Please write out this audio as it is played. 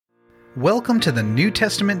Welcome to the New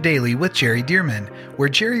Testament Daily with Jerry Dearman, where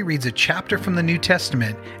Jerry reads a chapter from the New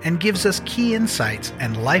Testament and gives us key insights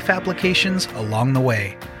and life applications along the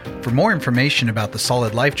way. For more information about the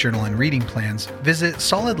Solid Life Journal and reading plans, visit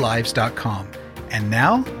solidlives.com. And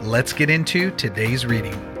now, let's get into today's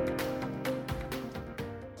reading.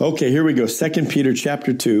 Okay, here we go. 2 Peter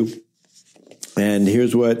chapter 2. And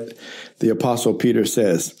here's what the Apostle Peter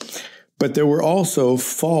says. But there were also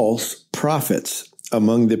false prophets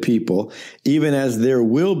among the people, even as there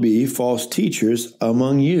will be false teachers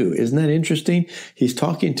among you. Isn't that interesting? He's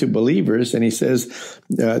talking to believers and he says,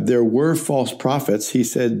 there were false prophets. He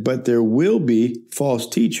said, but there will be false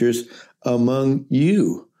teachers among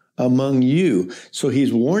you. So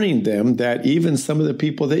he's warning them that even some of the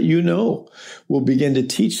people that you know will begin to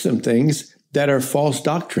teach some things that are false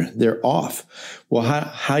doctrine. They're off. Well,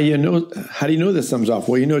 how do you know that something's off?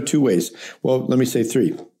 Well, you know two ways. Well, let me say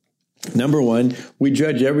three. Number one, we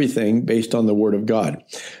judge everything based on the Word of God.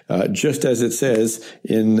 Just as it says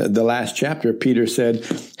in the last chapter, Peter said,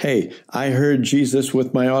 hey, I heard Jesus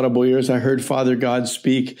with my audible ears. I heard Father God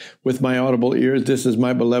speak with my audible ears. This is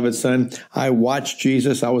my beloved Son. I watched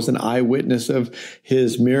Jesus. I was an eyewitness of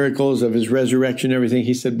his miracles, of his resurrection, everything.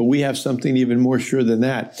 He said, but we have something even more sure than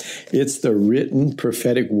that. It's the written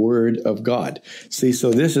prophetic Word of God. See, so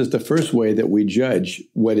this is the first way that we judge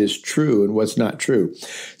what is true and what's not true.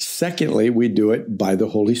 Secondly, we do it by the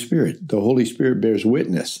Holy Spirit. The Holy Spirit bears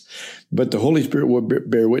witness, but the Holy Spirit will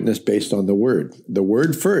bear witness based on the Word. The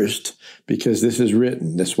Word first, because this is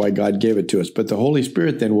written. That's why God gave it to us. But the Holy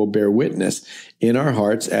Spirit then will bear witness in our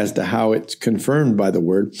hearts as to how it's confirmed by the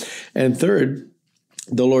Word. And third,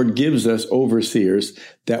 the Lord gives us overseers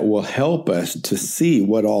that will help us to see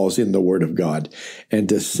what all is in the Word of God and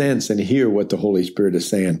to sense and hear what the Holy Spirit is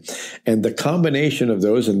saying. And the combination of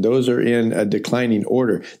those, and those are in a declining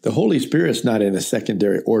order. The Holy Spirit's not in a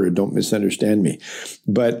secondary order. Don't misunderstand me.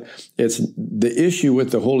 But it's the issue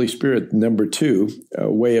with the Holy Spirit, number two,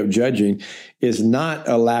 way of judging, is not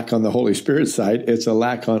a lack on the Holy Spirit's side. It's a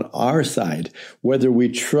lack on our side, whether we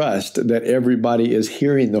trust that everybody is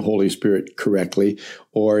hearing the Holy Spirit correctly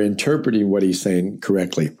or interpreting what he's saying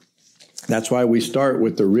correctly. That's why we start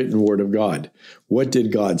with the written Word of God. What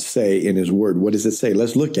did God say in his Word? What does it say?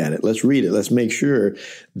 Let's look at it. Let's read it. Let's make sure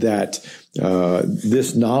that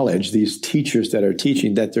this knowledge, these teachers that are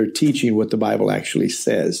teaching, that they're teaching what the Bible actually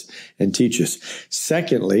says and teaches.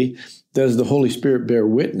 Secondly, does the Holy Spirit bear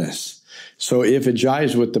witness? So if it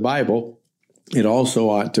jives with the Bible, it also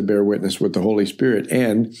ought to bear witness with the Holy Spirit.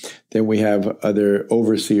 And then we have other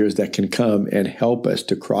overseers that can come and help us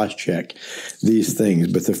to cross-check these things.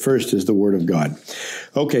 But the first is the Word of God.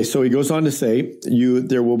 Okay, so he goes on to say,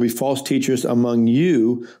 there will be false teachers among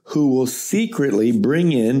you who will secretly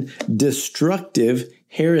bring in destructive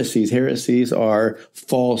heresies. Heresies are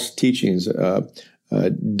false teachings,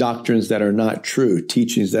 doctrines that are not true,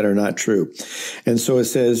 teachings that are not true. And so it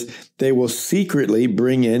says, they will secretly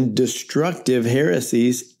bring in destructive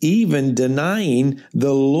heresies, even denying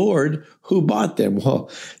the Lord who bought them. Well,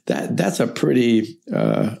 that's a pretty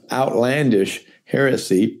outlandish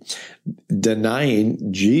heresy,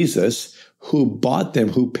 denying Jesus who bought them,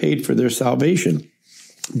 who paid for their salvation.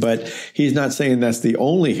 But he's not saying that's the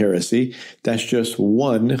only heresy. That's just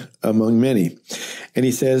one among many. And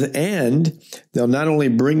he says, and they'll not only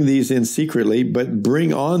bring these in secretly, but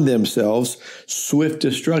bring on themselves swift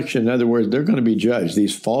destruction. In other words, they're going to be judged.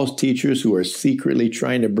 These false teachers who are secretly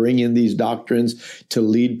trying to bring in these doctrines to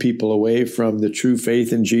lead people away from the true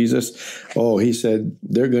faith in Jesus. Oh, he said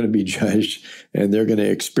they're going to be judged and they're going to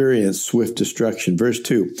experience swift destruction. Verse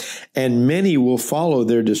 2, and many will follow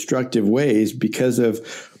their destructive ways because of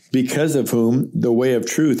whom the way of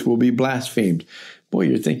truth will be blasphemed. Boy,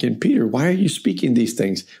 you're thinking, Peter, why are you speaking these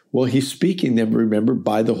things? Well, he's speaking them, remember,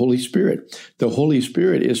 by the Holy Spirit. The Holy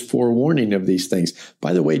Spirit is forewarning of these things.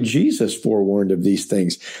 By the way, Jesus forewarned of these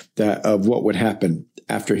things, of what would happen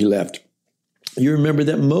after he left. You remember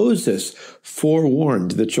that Moses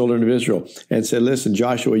forewarned the children of Israel and said, listen,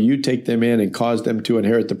 Joshua, you take them in and cause them to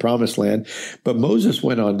inherit the promised land. But Moses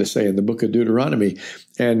went on to say in the book of Deuteronomy,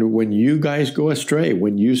 and when you guys go astray,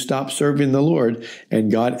 when you stop serving the Lord and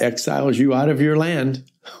God exiles you out of your land,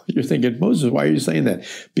 you're thinking, Moses, why are you saying that?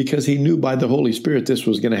 Because he knew by the Holy Spirit this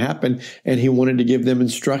was going to happen, and he wanted to give them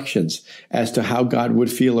instructions as to how God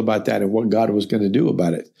would feel about that and what God was going to do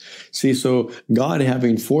about it. See, so God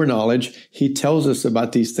having foreknowledge, he tells us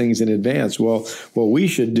about these things in advance. Well, what we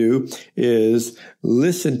should do is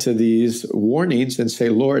listen to these warnings and say,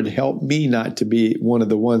 Lord, help me not to be one of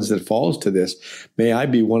the ones that falls to this. May I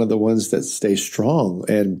be one of the ones that stay strong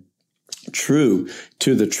and true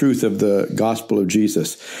to the truth of the gospel of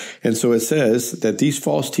Jesus. And so it says that these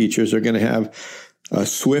false teachers are going to have a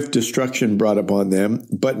swift destruction brought upon them,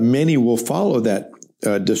 but many will follow that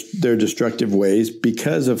their destructive ways,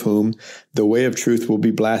 because of whom the way of truth will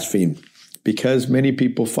be blasphemed. Because many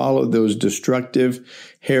people follow those destructive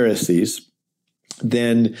heresies,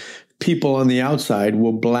 then people on the outside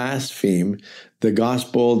will blaspheme the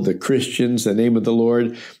gospel, the Christians, the name of the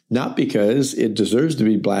Lord, not because it deserves to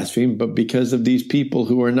be blasphemed, but because of these people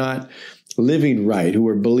who are not living right, who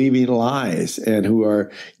are believing lies, and who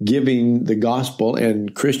are giving the gospel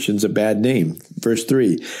and Christians a bad name. Verse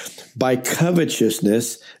 3, by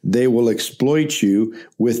covetousness, they will exploit you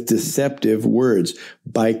with deceptive words.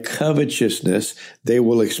 By covetousness, they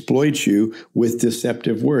will exploit you with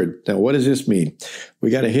deceptive word. Now, what does this mean? We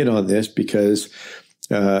got to hit on this because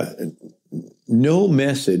no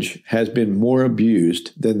message has been more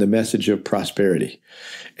abused than the message of prosperity.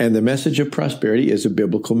 And the message of prosperity is a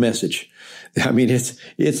biblical message. I mean,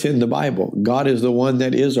 it's in the Bible. God is the one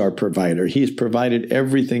that is our provider. He's provided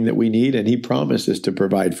everything that we need, and he promises to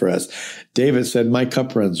provide for us. David said, my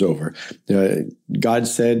cup runs over. God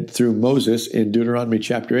said through Moses in Deuteronomy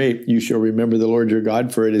chapter 8, you shall remember the Lord your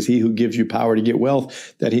God, for it is he who gives you power to get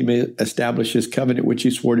wealth, that he may establish his covenant, which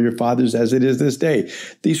he swore to your fathers as it is this day.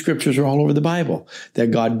 These scriptures are all over the Bible,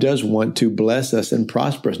 that God does want to bless us and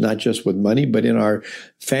prosper us, not just with money, but in our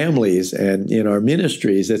families and in our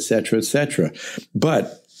ministries, etc., etc.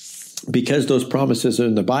 But because those promises are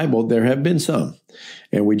in the Bible, there have been some,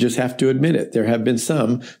 and we just have to admit it, there have been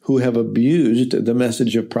some who have abused the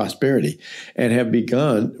message of prosperity and have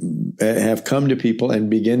come to people and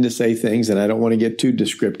begin to say things, and I don't want to get too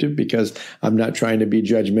descriptive because I'm not trying to be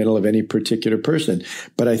judgmental of any particular person.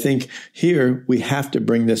 But I think here we have to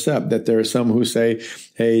bring this up, that there are some who say,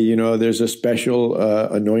 hey, there's a special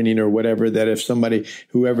anointing or whatever, that if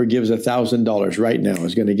whoever gives $1,000 right now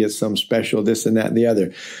is going to get some special this and that and the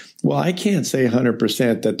other. Well, I can't say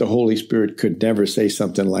 100% that the Holy Spirit could never say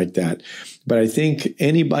something like that. But I think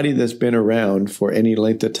anybody that's been around for any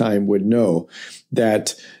length of time would know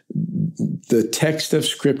that the text of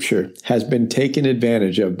Scripture has been taken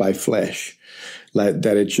advantage of by flesh.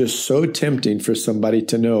 That it's just so tempting for somebody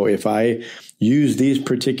to know, if I use these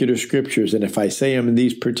particular scriptures and if I say them in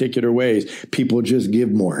these particular ways, people just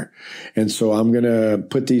give more. And so I'm going to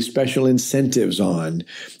put these special incentives on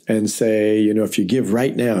and say, if you give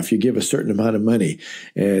right now, if you give a certain amount of money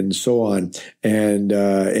and so on, and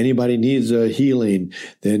anybody needs a healing,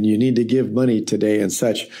 then you need to give money today and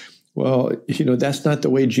such. Well, that's not the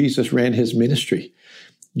way Jesus ran his ministry.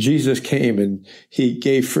 Jesus came and he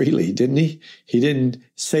gave freely, didn't he? He didn't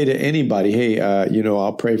say to anybody, hey,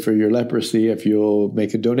 I'll pray for your leprosy if you'll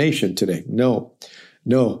make a donation today. No.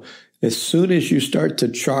 As soon as you start to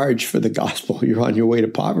charge for the gospel, you're on your way to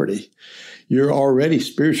poverty. You're already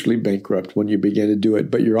spiritually bankrupt when you begin to do it,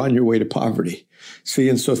 but you're on your way to poverty. See,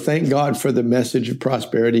 and so thank God for the message of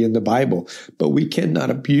prosperity in the Bible, but we cannot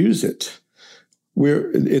abuse it.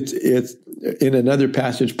 It's in another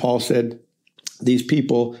passage, Paul said, these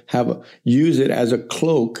people use it as a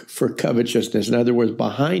cloak for covetousness. In other words,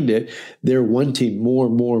 behind it, they're wanting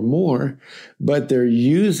more, but they're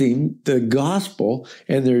using the gospel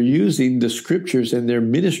and they're using the scriptures and their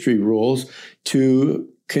ministry rules to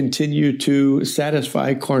continue to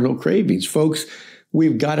satisfy carnal cravings. Folks,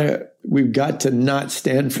 we've got to not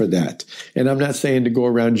stand for that. And I'm not saying to go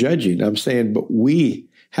around judging. I'm saying, but we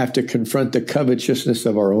have to confront the covetousness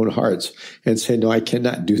of our own hearts and say, no, I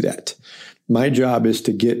cannot do that. My job is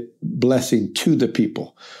to get blessing to the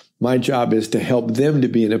people. My job is to help them to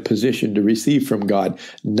be in a position to receive from God,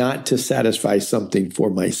 not to satisfy something for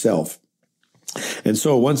myself. And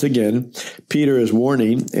so once again, Peter is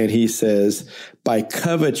warning, and he says, by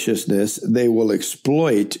covetousness, they will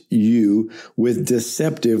exploit you with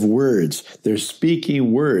deceptive words. They're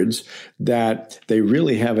speaking words that they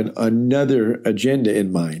really have another agenda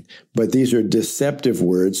in mind. But these are deceptive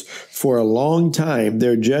words. For a long time,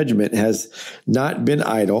 their judgment has not been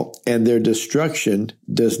idle, and their destruction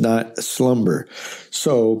does not slumber.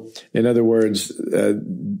 So, in other words,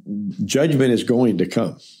 judgment is going to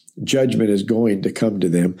come. Judgment is going to come to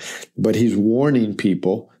them, but he's warning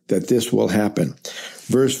people that this will happen.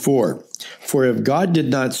 Verse 4, for if God did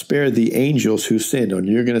not spare the angels who sinned, and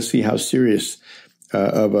you're going to see how serious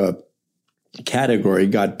of a category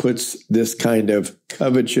God puts this kind of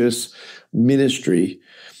covetous ministry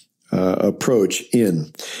approach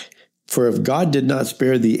in. For if God did not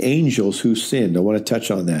spare the angels who sinned, I want to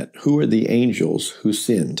touch on that. Who are the angels who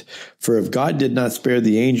sinned? For if God did not spare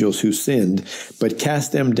the angels who sinned, but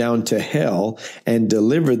cast them down to hell and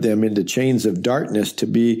delivered them into chains of darkness to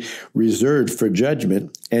be reserved for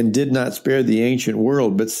judgment, and did not spare the ancient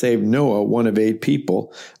world, but saved Noah, one of 8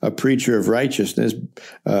 people, a preacher of righteousness,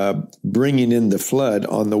 bringing in the flood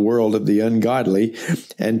on the world of the ungodly,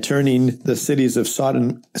 and turning the cities of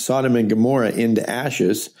Sodom and Gomorrah into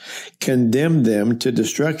ashes, condemned them to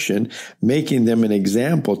destruction, making them an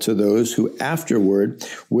example to those who afterward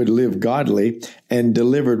would live godly, and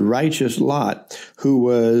delivered righteous Lot, who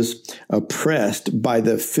was oppressed by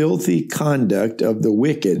the filthy conduct of the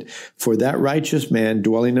wicked. For that righteous man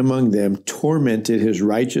dwelling among them tormented his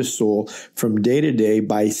righteous soul from day to day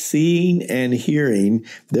by seeing and hearing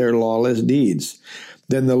their lawless deeds.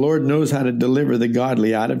 Then the Lord knows how to deliver the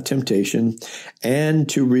godly out of temptation and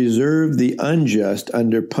to reserve the unjust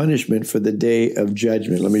under punishment for the day of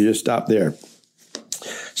judgment. Let me just stop there.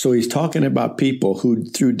 So he's talking about people who,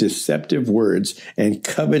 through deceptive words and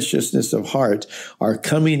covetousness of heart, are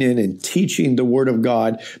coming in and teaching the word of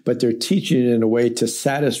God, but they're teaching it in a way to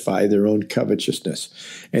satisfy their own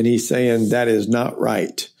covetousness. And he's saying that is not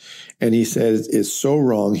right. And he says it's so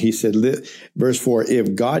wrong. He said, verse 4,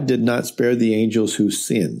 if God did not spare the angels who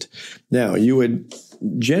sinned. Now, you would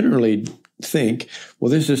generally think, well,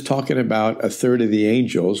 this is talking about a third of the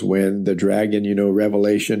angels when the dragon,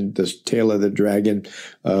 Revelation, the tail of the dragon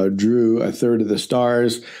drew a third of the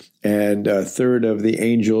stars, and a third of the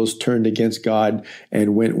angels turned against God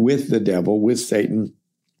and went with the devil, with Satan,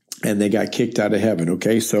 and they got kicked out of heaven.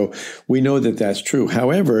 Okay, so we know that that's true.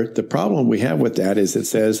 However, the problem we have with that is it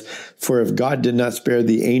says, for if God did not spare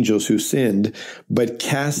the angels who sinned, but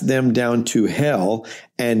cast them down to hell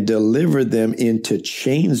and delivered them into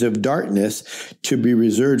chains of darkness to be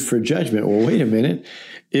reserved for judgment. Well, wait a minute.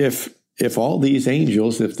 If all these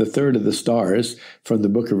angels, if the third of the stars from the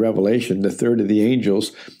book of Revelation, the third of the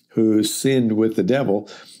angels who sinned with the devil,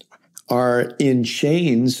 are in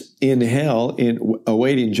chains in hell, in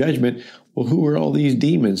awaiting judgment, well, who are all these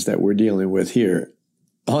demons that we're dealing with here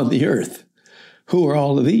on the earth? Who are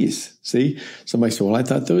all of these? See, somebody said, well, I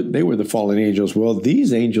thought they were the fallen angels. Well,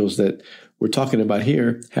 these angels that we're talking about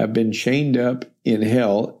here have been chained up in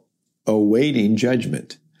hell, awaiting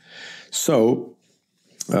judgment. So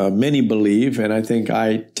many believe, and I think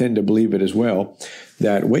I tend to believe it as well,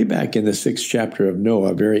 that way back in the 6th chapter of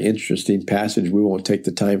Noah, a very interesting passage, we won't take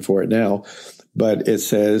the time for it now, but it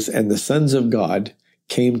says, and the sons of God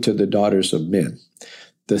came to the daughters of men.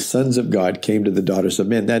 The sons of God came to the daughters of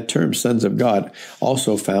men. That term, sons of God,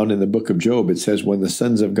 also found in the book of Job. It says, when the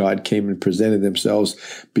sons of God came and presented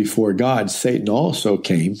themselves before God, Satan also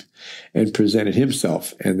came and presented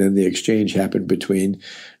himself. And then the exchange happened between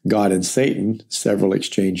God and Satan, several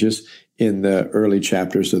exchanges in the early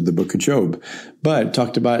chapters of the book of Job. But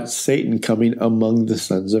talked about Satan coming among the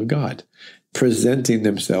sons of God, presenting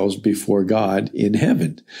themselves before God in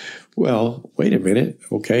heaven. Well, wait a minute.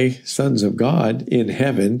 Okay, sons of God in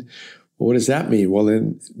heaven. What does that mean? Well,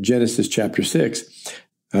 in Genesis chapter 6,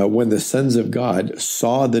 when the sons of God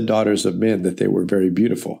saw the daughters of men, that they were very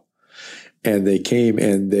beautiful, and they came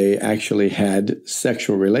and they actually had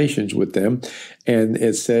sexual relations with them. And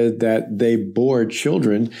it said that they bore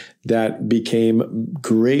children that became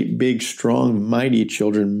great, big, strong, mighty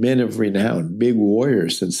children, men of renown, big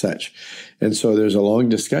warriors and such. And so there's a long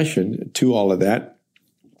discussion to all of that,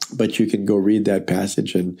 but you can go read that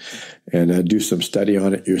passage and do some study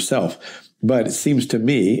on it yourself. But it seems to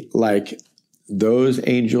me like those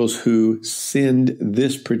angels who sinned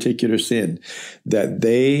this particular sin, that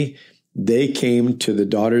they came to the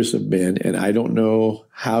daughters of men, and I don't know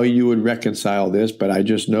how you would reconcile this, but I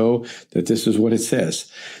just know that this is what it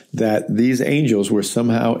says, that these angels were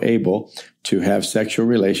somehow able to have sexual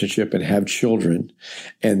relationship and have children,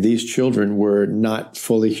 and these children were not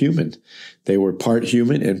fully human. They were part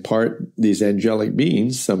human and part these angelic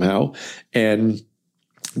beings somehow, and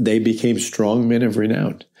they became strong men of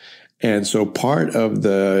renown. And so part of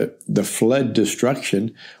the flood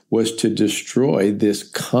destruction was to destroy this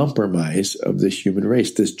compromise of the human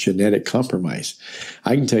race, this genetic compromise.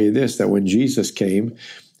 I can tell you this, that when Jesus came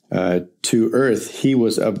to earth, he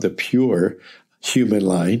was of the pure human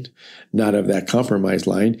line, not of that compromised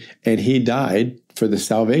line, and he died for the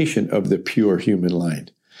salvation of the pure human line.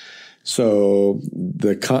 So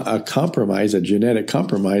a compromise, a genetic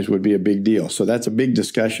compromise, would be a big deal. So that's a big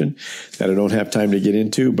discussion that I don't have time to get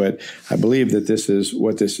into, but I believe that this is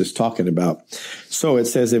what this is talking about. So it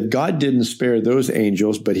says, if God didn't spare those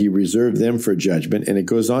angels, but he reserved them for judgment, and it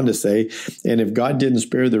goes on to say, and if God didn't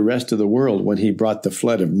spare the rest of the world when he brought the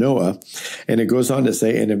flood of Noah, and it goes on to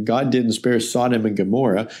say, and if God didn't spare Sodom and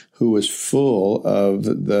Gomorrah, who was full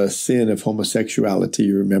of the sin of homosexuality,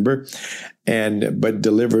 you remember,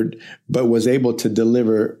 but was able to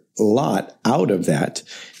deliver Lot out of that.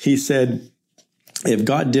 He said, if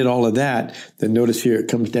God did all of that, then notice here it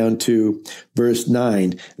comes down to verse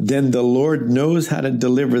 9. Then the Lord knows how to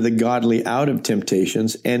deliver the godly out of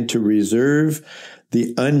temptations and to reserve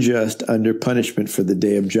the unjust under punishment for the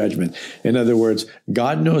day of judgment. In other words,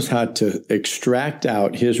 God knows how to extract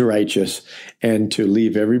out his righteous and to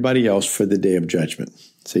leave everybody else for the day of judgment.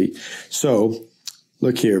 See? So,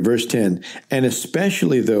 look here, verse 10, and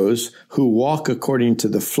especially those who walk according to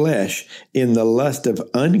the flesh in the lust of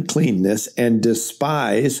uncleanness and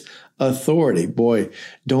despise authority. Boy,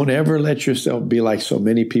 don't ever let yourself be like so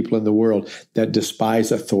many people in the world that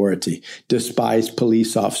despise authority, despise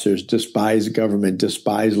police officers, despise government,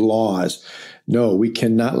 despise laws. No, we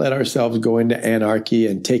cannot let ourselves go into anarchy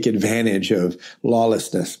and take advantage of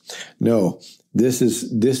lawlessness. No. This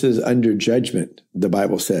is under judgment, the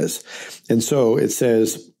Bible says. And so it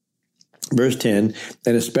says, verse 10,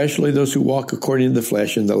 and especially those who walk according to the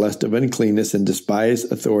flesh in the lust of uncleanness and despise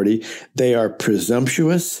authority, they are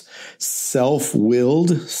presumptuous,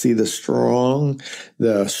 self-willed. See the strong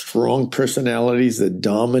personalities, the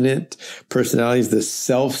dominant personalities, the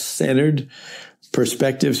self-centered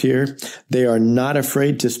perspectives here. They are not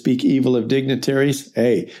afraid to speak evil of dignitaries.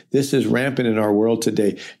 Hey, this is rampant in our world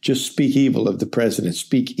today. Just speak evil of the president,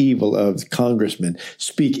 speak evil of congressmen,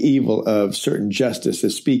 speak evil of certain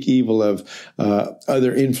justices, speak evil of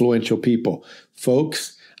other influential people.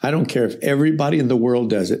 Folks, I don't care if everybody in the world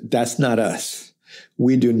does it. That's not us.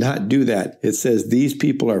 We do not do that. It says these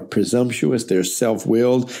people are presumptuous. They're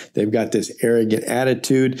self-willed. They've got this arrogant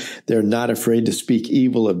attitude. They're not afraid to speak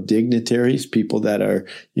evil of dignitaries, people that are,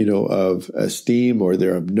 of esteem, or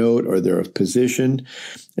they're of note, or they're of position.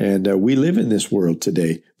 And we live in this world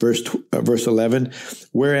today. Verse 11,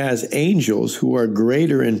 whereas angels who are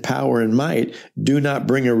greater in power and might do not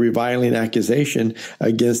bring a reviling accusation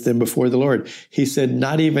against them before the Lord. He said,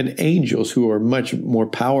 not even angels who are much more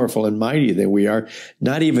powerful and mighty than we are,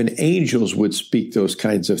 not even angels would speak those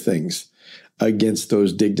kinds of things against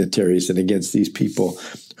those dignitaries and against these people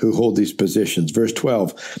who hold these positions. Verse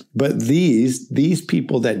 12, but these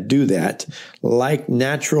people that do that, like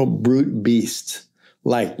natural brute beasts,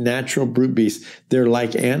 they're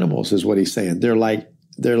like animals, is what he's saying. They're like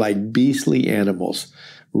beastly animals,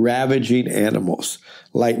 ravaging animals,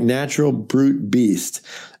 like natural brute beasts,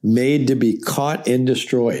 made to be caught and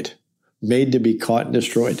destroyed.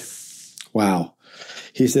 Wow.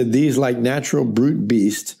 He said these like natural brute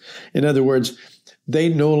beasts. In other words, they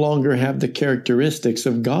no longer have the characteristics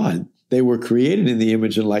of God. They were created in the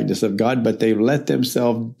image and likeness of God, but they let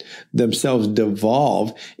themselves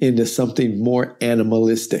devolve into something more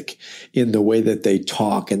animalistic in the way that they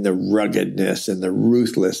talk, and the ruggedness and the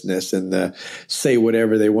ruthlessness and the say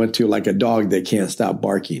whatever they want to, like a dog that can't stop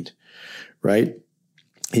barking, right?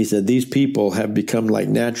 He said, these people have become like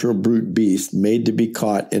natural brute beasts, made to be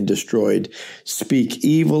caught and destroyed, speak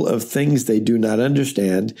evil of things they do not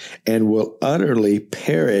understand, and will utterly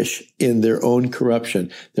perish in their own corruption.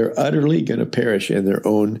 They're utterly going to perish in their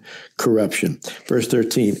own corruption. Verse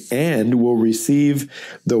 13, and will receive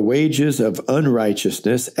the wages of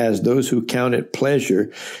unrighteousness as those who count it pleasure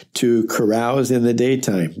to carouse in the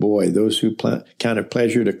daytime. Boy, those who count it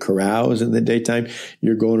pleasure to carouse in the daytime,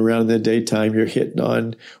 you're going around in the daytime, you're hitting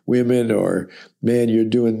on women, or man, you're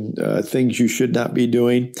doing things you should not be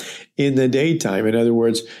doing in the daytime. In other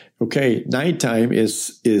words, okay, nighttime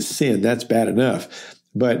is sin. That's bad enough.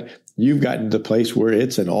 But you've gotten to the place where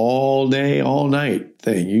it's an all day, all night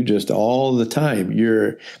thing. You just all the time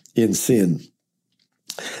you're in sin.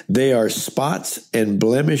 They are spots and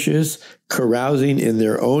blemishes, carousing in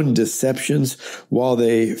their own deceptions while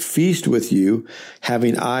they feast with you,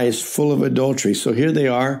 having eyes full of adultery. So here they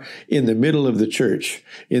are in the middle of the church,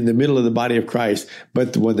 in the middle of the body of Christ.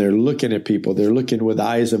 But when they're looking at people, they're looking with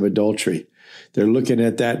eyes of adultery. They're looking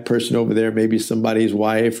at that person over there, maybe somebody's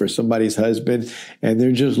wife or somebody's husband, and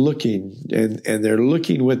they're just looking, and they're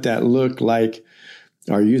looking with that look like,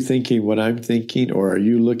 are you thinking what I'm thinking, or are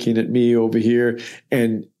you looking at me over here?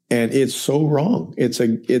 And it's so wrong. It's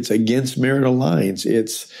against marital lines.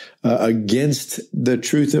 It's against the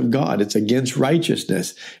truth of God. It's against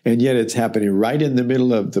righteousness. And yet it's happening right in the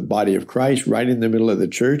middle of the body of Christ, right in the middle of the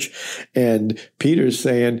church. And Peter's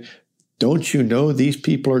saying, don't you know these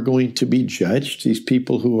people are going to be judged? These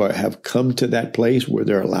people who have come to that place where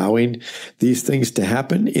they're allowing these things to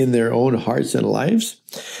happen in their own hearts and lives.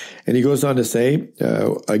 And he goes on to say,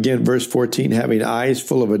 again, verse 14, having eyes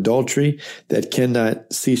full of adultery that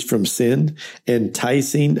cannot cease from sin,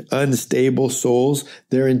 enticing unstable souls.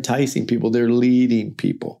 They're enticing people. They're leading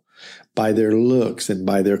people by their looks and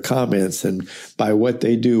by their comments and by what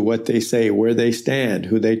they do, what they say, where they stand,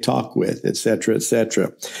 who they talk with, etc.,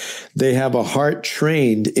 etc. They have a heart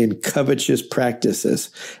trained in covetous practices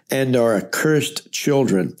and are accursed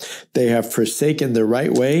children. They have forsaken the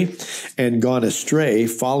right way and gone astray,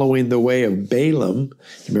 following the way of Balaam.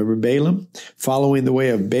 Remember Balaam? Following the way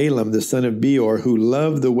of Balaam, the son of Beor, who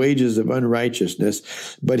loved the wages of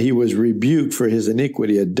unrighteousness, but he was rebuked for his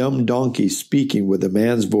iniquity. A dumb donkey speaking with a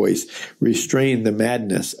man's voice restrained the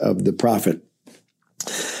madness of the prophet.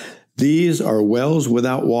 These are wells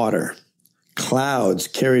without water, clouds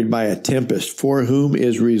carried by a tempest, for whom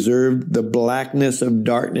is reserved the blackness of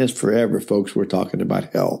darkness forever. Folks, we're talking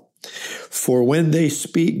about hell. For when they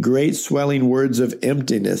speak great swelling words of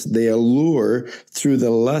emptiness, they allure through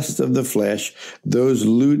the lust of the flesh, those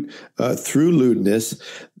through lewdness,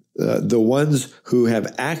 the ones who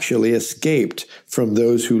have actually escaped from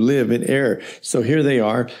those who live in error. So here they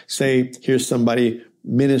are. Say, here's somebody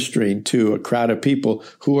ministering to a crowd of people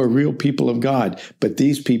who are real people of God. But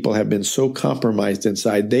these people have been so compromised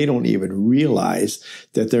inside, they don't even realize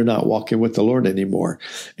that they're not walking with the Lord anymore.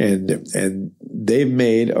 And they've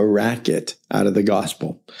made a racket out of the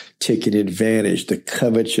gospel, taking advantage, the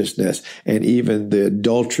covetousness, and even the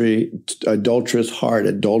adulterous heart,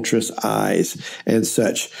 adulterous eyes, and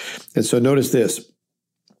such. And so notice this.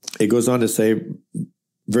 It goes on to say,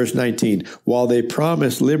 Verse 19, while they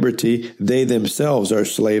promise liberty, they themselves are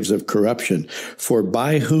slaves of corruption. For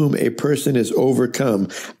by whom a person is overcome,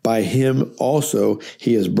 by him also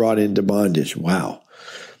he is brought into bondage. Wow.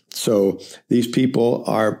 So these people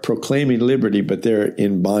are proclaiming liberty, but they're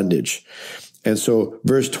in bondage. And so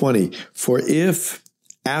verse 20, for if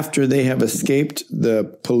after they have escaped the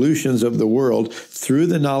pollutions of the world through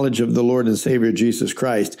the knowledge of the Lord and Savior Jesus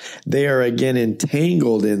Christ, they are again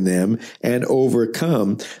entangled in them and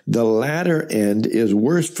overcome, the latter end is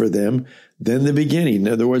worse for them than the beginning. In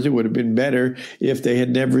other words, it would have been better if they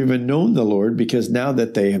had never even known the Lord, because now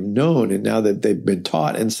that they have known and now that they've been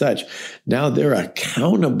taught and such, now they're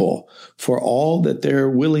accountable for all that they're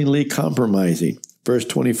willingly compromising. Verse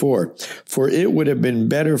 24, for it would have been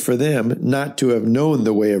better for them not to have known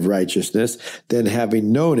the way of righteousness than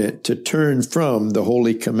having known it to turn from the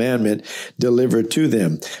holy commandment delivered to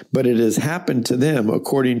them. But it has happened to them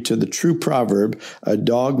according to the true proverb, a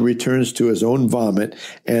dog returns to his own vomit,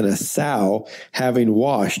 and a sow having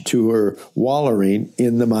washed to her wallowing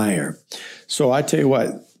in the mire. So I tell you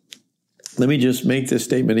what, let me just make this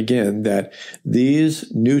statement again, that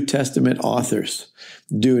these New Testament authors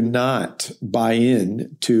do not buy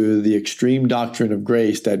in to the extreme doctrine of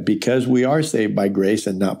grace, that because we are saved by grace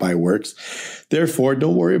and not by works, therefore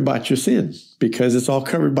don't worry about your sin because it's all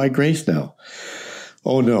covered by grace now.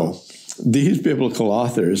 Oh no, these biblical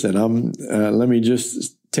authors, and let me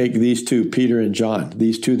just take these two, Peter and John,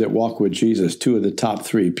 these two that walk with Jesus, two of the top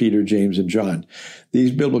three, Peter, James, and John.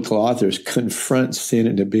 These biblical authors confront sin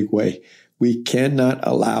in a big way. We cannot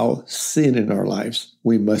allow sin in our lives.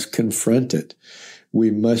 We must confront it. We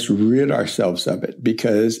must rid ourselves of it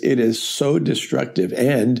because it is so destructive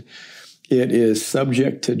and it is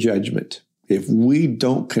subject to judgment. If we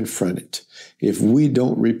don't confront it, if we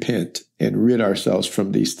don't repent and rid ourselves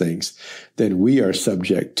from these things, then we are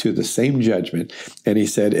subject to the same judgment. And he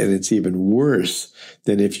said, and it's even worse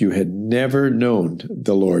than if you had never known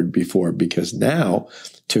the Lord before, because now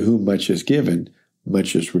to whom much is given,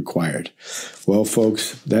 much is required. Well,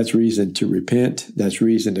 folks, that's reason to repent. That's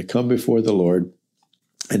reason to come before the Lord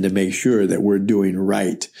and to make sure that we're doing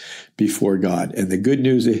right before God. And the good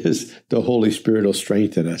news is the Holy Spirit will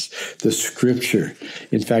strengthen us. The Scripture,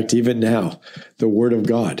 in fact, even now, the Word of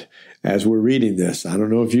God, as we're reading this, I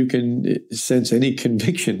don't know if you can sense any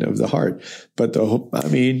conviction of the heart, but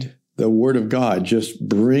the Word of God just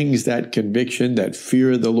brings that conviction, that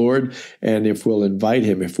fear of the Lord. And if we'll invite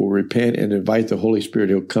Him, if we'll repent and invite the Holy Spirit,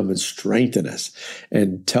 He'll come and strengthen us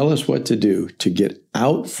and tell us what to do to get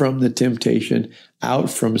out from the temptation, out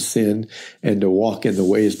from sin, and to walk in the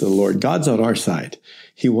ways of the Lord. God's on our side.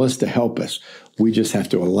 He wants to help us. We just have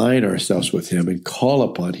to align ourselves with Him and call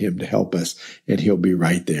upon Him to help us, and He'll be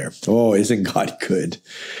right there. Oh, isn't God good?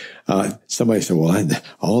 Somebody said, well,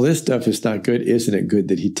 all this stuff is not good. Isn't it good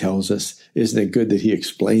that He tells us? Isn't it good that He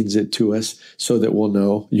explains it to us so that we'll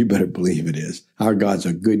know? You better believe it is. Our God's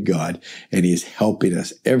a good God, and He's helping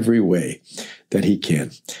us every way that He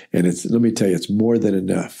can. And let me tell you, it's more than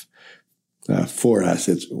enough for us.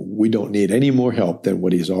 We don't need any more help than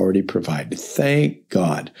what He's already provided. Thank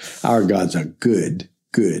God. Our God's a good,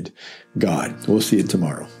 good God. We'll see you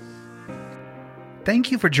tomorrow.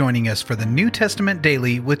 Thank you for joining us for the New Testament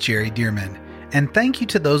Daily with Jerry Dirmann. And thank you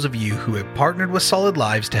to those of you who have partnered with Solid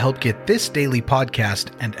Lives to help get this daily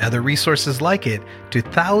podcast and other resources like it to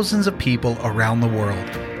thousands of people around the world.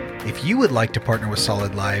 If you would like to partner with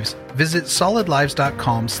Solid Lives, visit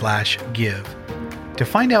solidlives.com/give. To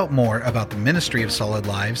find out more about the ministry of Solid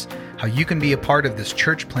Lives, how you can be a part of this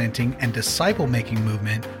church planting and disciple-making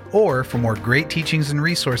movement, or for more great teachings and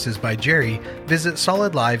resources by Jerry, visit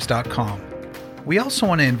solidlives.com. We also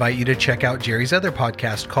want to invite you to check out Jerry's other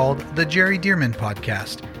podcast called The Jerry Dirmann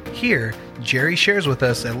Podcast. Here, Jerry shares with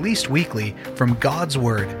us at least weekly from God's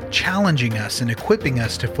Word, challenging us and equipping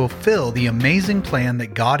us to fulfill the amazing plan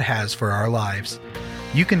that God has for our lives.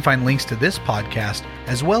 You can find links to this podcast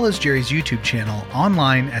as well as Jerry's YouTube channel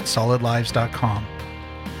online at solidlives.com.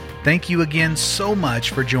 Thank you again so much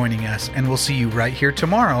for joining us, and we'll see you right here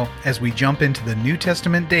tomorrow as we jump into the New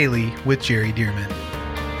Testament Daily with Jerry Dirmann.